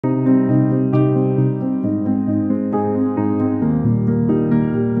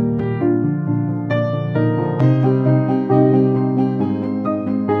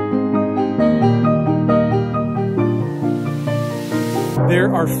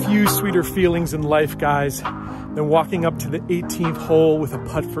are few sweeter feelings in life, guys, than walking up to the 18th hole with a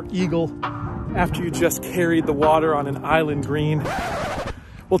putt for eagle after you just carried the water on an island green.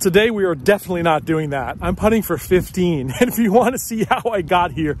 Well, today we are definitely not doing that. I'm putting for 15, and if you want to see how I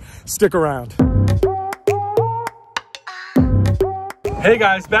got here, stick around. Hey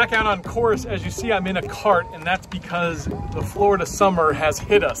guys, back out on course. As you see, I'm in a cart, and that's because the Florida summer has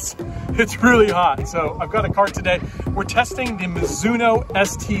hit us. It's really hot, so I've got a cart today. We're testing the Mizuno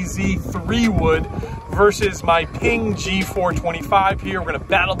STZ 3-wood versus my PING G425 here. We're gonna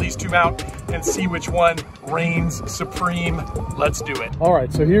battle these two out and see which one reigns supreme. Let's do it. All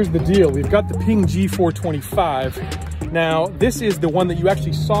right, so here's the deal. We've got the PING G425. Now, this is the one that you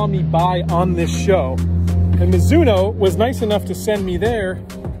actually saw me buy on this show. And Mizuno was nice enough to send me their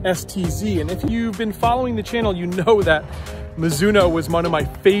STZ. And if you've been following the channel, you know that Mizuno was one of my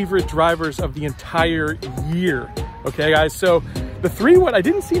favorite drivers of the entire year. Okay, guys, so the 3-wood, I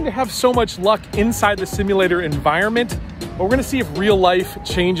didn't seem to have so much luck inside the simulator environment, but we're gonna see if real life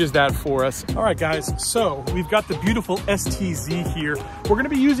changes that for us. All right, guys, so we've got the beautiful STZ here. We're gonna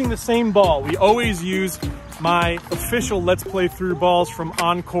be using the same ball. We always use my official Let's Play Through balls from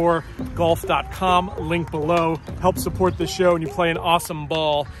EncoreGolf.com, link below. Help support the show and you play an awesome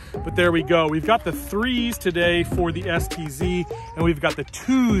ball. But there we go. We've got the 3s today for the STZ, and we've got the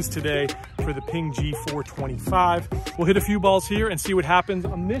 2s today for the PING G425. We'll hit a few balls here and see what happens.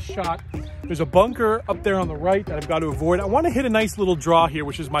 On this shot, there's a bunker up there on the right that I've got to avoid. I want to hit a nice little draw here,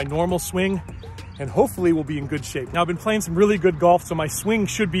 which is my normal swing, and hopefully we'll be in good shape. Now, I've been playing some really good golf, so my swing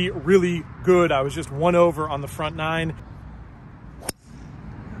should be really good. I was just 1 over on the front 9.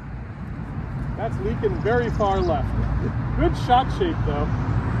 That's leaking very far left. Good shot shape, though.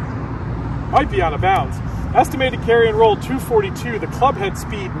 Might be out of bounds. Estimated carry and roll 242. The club head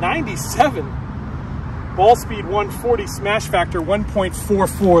speed 97. Ball speed 140. Smash factor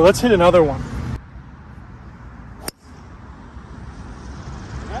 1.44. Let's hit another one.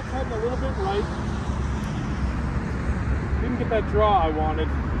 That's heading a little bit right. Didn't get that draw I wanted.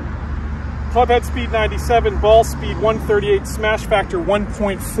 Club head speed 97, ball speed 138, smash factor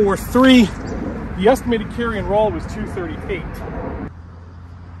 1.43. The estimated carry and roll was 238.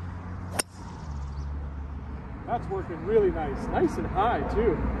 That's working really nice. Nice and high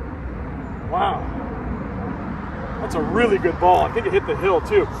too. Wow. That's a really good ball. I think it hit the hill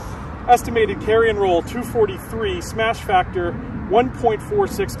too. Estimated carry and roll 243, smash factor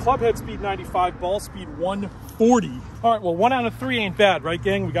 1.46, club head speed 95, ball speed 140. All right, well, 1 out of 3 ain't bad, right,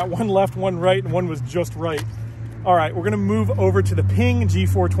 gang? We got 1 left, 1 right, and 1 was just right. All right, we're gonna move over to the PING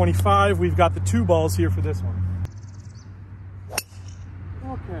G425. We've got the 2 balls here for this one.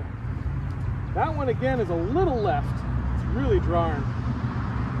 Okay. That one, again, is a little left. It's really drawing.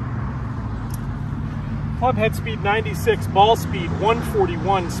 Club head speed 96, ball speed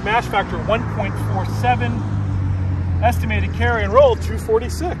 141, smash factor 1.47, estimated carry and roll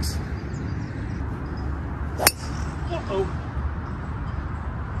 246. Uh-oh.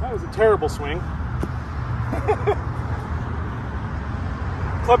 That was a terrible swing.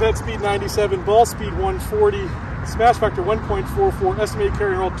 Club head speed 97, ball speed 140, smash factor 1.44, estimated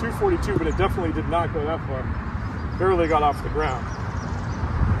carry and roll 242, but it definitely did not go that far. Barely got off the ground.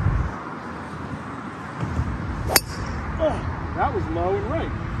 Oh, that was low and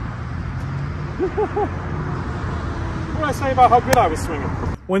right. What did I say about how good I was swinging?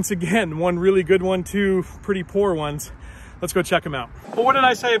 Once again, 1 really good one, 2 pretty poor ones. Let's go check them out. Well, what did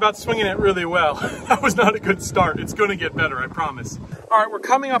I say about swinging it really well? That was not a good start. It's gonna get better, I promise. All right, we're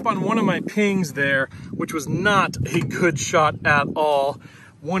coming up on one of my pings there, which was not a good shot at all.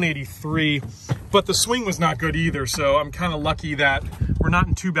 183, but the swing was not good either, so I'm kind of lucky that we're not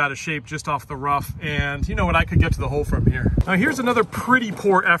in too bad a shape just off the rough, and you know what, I could get to the hole from here. Now here's another pretty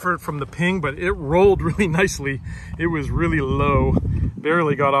poor effort from the PING, but it rolled really nicely. It was really low,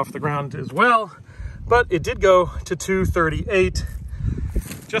 barely got off the ground as well, but it did go to 238,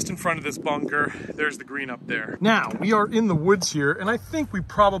 just in front of this bunker. There's the green up there. Now, we are in the woods here, and I think we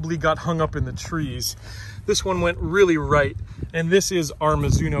probably got hung up in the trees. This one went really right, and this is our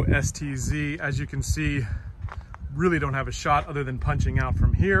Mizuno STZ. As you can see, really don't have a shot other than punching out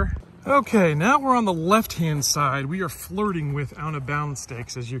from here. Okay, now we're on the left-hand side. We are flirting with out-of-bounds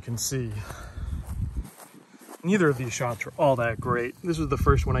stakes, as you can see. Neither of these shots are all that great. This was the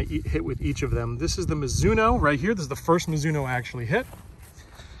first one I hit with each of them. This is the Mizuno right here. This is the first Mizuno I actually hit.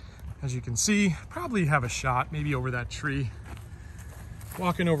 As you can see, probably have a shot, maybe over that tree.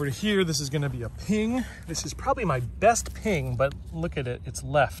 Walking over to here, this is gonna be a PING. This is probably my best PING, but look at it, it's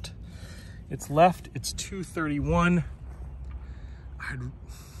left. It's left, it's 231.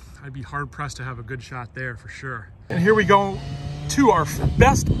 I'd be hard pressed to have a good shot there for sure. And here we go 2, our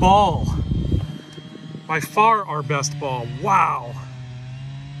best ball. By far our best ball. Wow.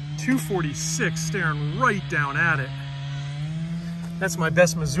 246, staring right down at it. That's my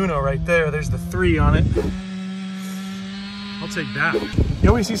best Mizuno right there. There's the 3 on it. I'll take that. You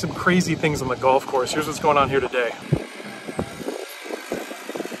always see some crazy things on the golf course. Here's what's going on here today.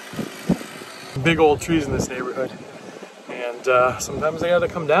 Big old trees in this neighborhood. And sometimes they gotta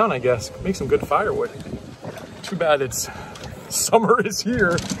come down, I guess. Make some good firewood. Too bad it's summer is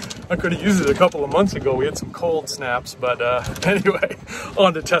here. I could have used it a couple of months ago. We had some cold snaps, but anyway,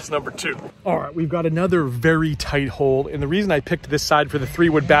 on to test number 2. All right, we've got another very tight hole. And the reason I picked this side for the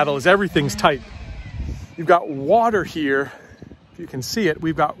 3-wood battle is everything's tight. You've got water here. If you can see it,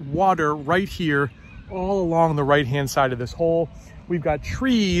 we've got water right here all along the right-hand side of this hole. We've got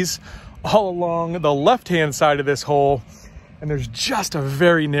trees all along the left-hand side of this hole. And there's just a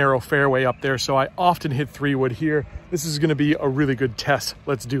very narrow fairway up there, so I often hit 3-wood here. This is gonna be a really good test.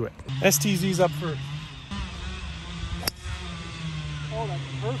 Let's do it. STZ's up first. Oh, that's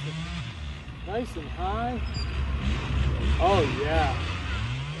perfect. Nice and high. Oh, yeah.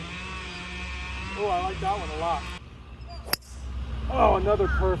 Oh, I like that one a lot. Oh, another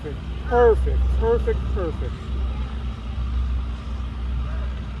perfect. Perfect, perfect, perfect.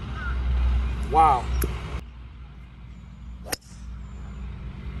 Wow.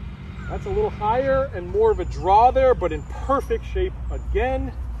 That's a little higher and more of a draw there, but in perfect shape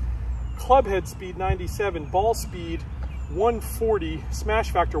again. Club head speed 97, ball speed 140,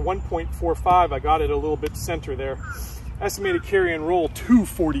 smash factor 1.45. I got it a little bit center there. Estimated carry and roll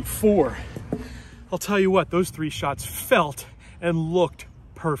 244. I'll tell you what, those 3 shots felt and looked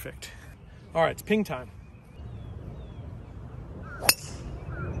perfect. All right, it's ping time.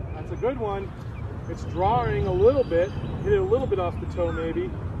 That's a good one. It's drawing a little bit, hit it a little bit off the toe maybe,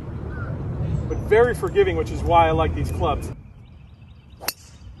 but very forgiving, which is why I like these clubs.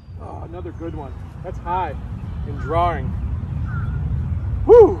 Oh, another good one. That's high in drawing.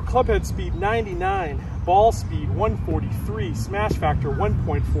 Woo! Club head speed 99, ball speed 143, smash factor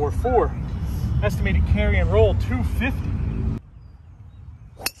 1.44. Estimated carry and roll 250.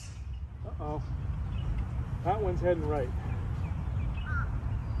 Uh-oh. That one's heading right.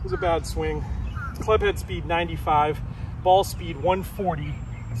 It was a bad swing. Club head speed 95, ball speed 140,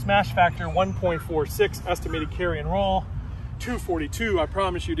 smash factor 1.46, estimated carry and roll 242. I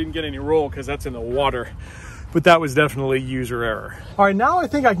promise you didn't get any roll because that's in the water, but that was definitely user error. All right, now I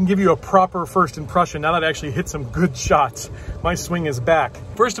think I can give you a proper first impression now that I actually hit some good shots. My swing is back.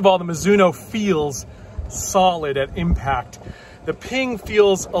 First of all, the Mizuno feels solid at impact. The Ping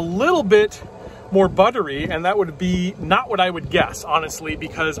feels a little bit more buttery, and that would be not what I would guess, honestly,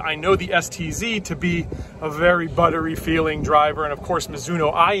 because I know the STZ to be a very buttery feeling driver, and of course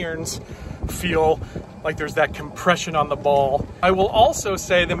Mizuno irons feel like there's that compression on the ball. I will also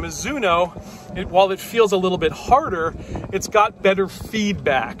say the Mizuno, while it feels a little bit harder, it's got better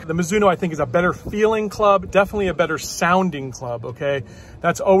feedback. The Mizuno, I think, is a better feeling club, definitely a better sounding club, okay?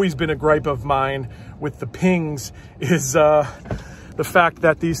 That's always been a gripe of mine with the Pings, is the fact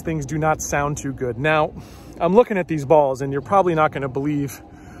that these things do not sound too good. Now, I'm looking at these balls and you're probably not gonna believe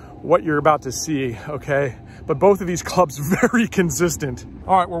what you're about to see, okay? But both of these clubs very consistent.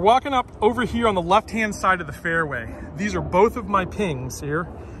 All right, we're walking up over here on the left-hand side of the fairway. These are both of my Pings here.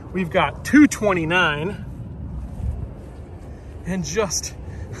 We've got 229 and just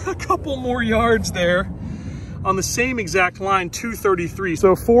a couple more yards there on the same exact line, 233.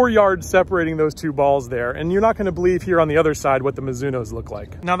 So 4 yards separating those 2 balls there. And you're not gonna believe here on the other side what the Mizunos look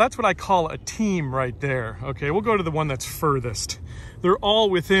like. Now that's what I call a team right there. Okay, we'll go to the one that's furthest. They're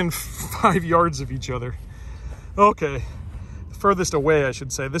all within 5 yards of each other. Okay, furthest away, I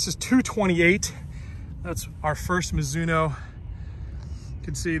should say. This is 228. That's our first Mizuno. You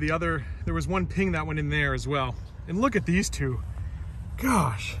can see the other, there was one Ping that went in there as well. And look at these 2.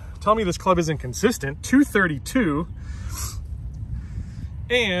 Gosh. Tell me this club isn't consistent. 232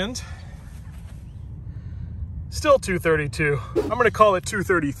 and still 232. I'm gonna call it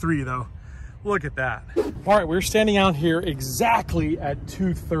 233 though. Look at that. All right, we're standing out here exactly at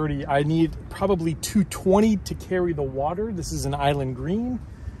 230. I need probably 220 to carry the water. This is an island green.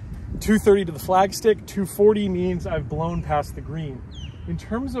 230 to the flagstick, 240 means I've blown past the green. In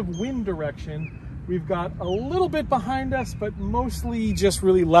terms of wind direction, we've got a little bit behind us, but mostly just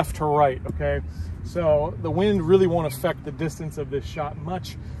really left to right, okay? So the wind really won't affect the distance of this shot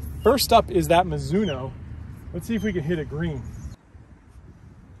much. First up is that Mizuno. Let's see if we can hit a green.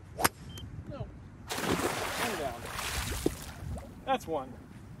 No, one down. That's one.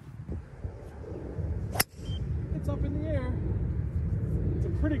 It's up in the air. It's a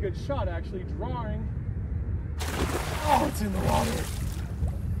pretty good shot, actually, drawing. Oh, it's in the water.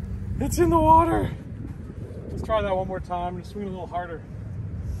 It's in the water. Let's try that one more time. I'm gonna swing a little harder.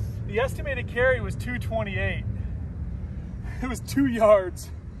 The estimated carry was 228. It was 2 yards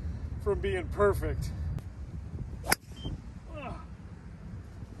from being perfect. Oh,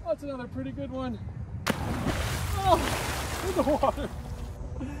 that's another pretty good one. Oh, in the water.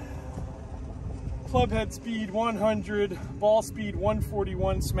 Club head speed 100, ball speed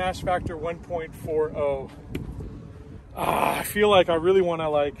 141, smash factor 1.40. I feel like I really want to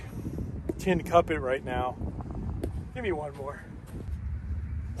like tin cup it right now. Give me one more.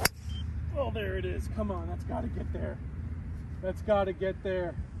 Oh, there it is. Come on, that's got to get there. That's got to get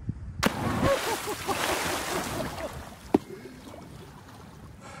there.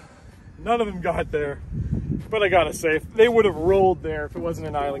 None of them got there, but I gotta say, they would have rolled there if it wasn't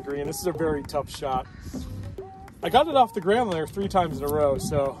an island green. This is a very tough shot. I got it off the ground there 3 times in a row,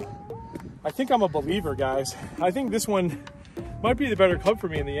 so I think I'm a believer, guys. I think this one might be the better club for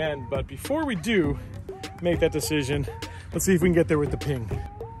me in the end, but before we do make that decision, let's see if we can get there with the ping.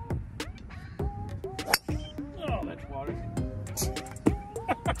 Oh, that's water.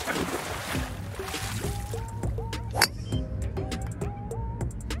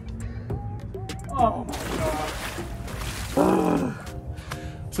 Oh my God.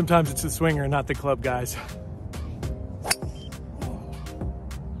 Sometimes it's the swinger, not the club, guys.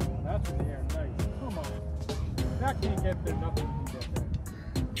 That's in the air, nice. Come on. That can't get there, nothing can get there.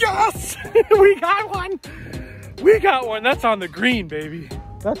 Yes! We got one! We got one. That's on the green, baby.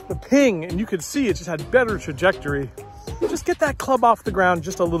 That's the ping, and you can see it just had better trajectory. Just get that club off the ground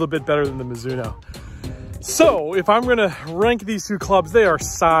just a little bit better than the Mizuno. So if I'm gonna rank these 2 clubs, they are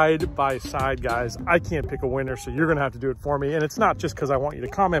side by side, guys. I can't pick a winner, so you're gonna have to do it for me. And it's not just because I want you to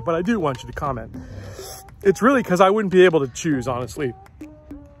comment, but I do want you to comment. It's really because I wouldn't be able to choose, honestly.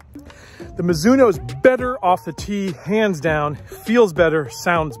 The Mizuno is better off the tee, hands down, feels better,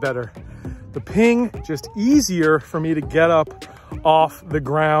 sounds better. The ping, just easier for me to get up off the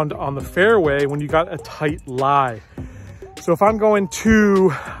ground on the fairway when you got a tight lie. So if I'm going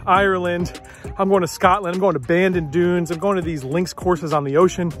to Ireland, I'm going to Scotland, I'm going to Bandon Dunes, I'm going to these links courses on the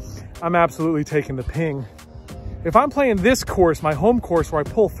ocean, I'm absolutely taking the ping. If I'm playing this course, my home course, where I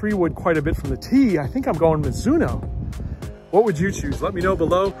pull 3-wood quite a bit from the tee, I think I'm going Mizuno. What would you choose? Let me know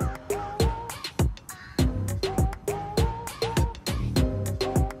below.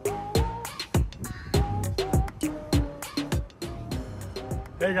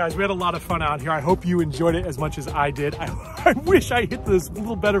 Hey guys, we had a lot of fun out here. I hope you enjoyed it as much as I did. I wish I hit this a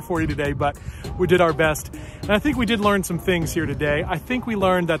little better for you today, but we did our best. And I think we did learn some things here today. I think we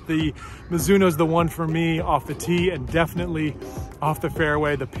learned that the Mizuno is the one for me off the tee, and definitely off the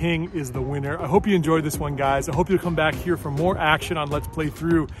fairway, the ping is the winner. I hope you enjoyed this one, guys. I hope you'll come back here for more action on Let's Play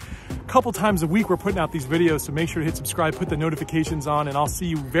Through. A couple times a week we're putting out these videos, so make sure to hit subscribe, put the notifications on, and I'll see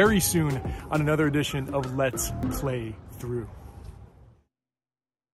you very soon on another edition of Let's Play Through.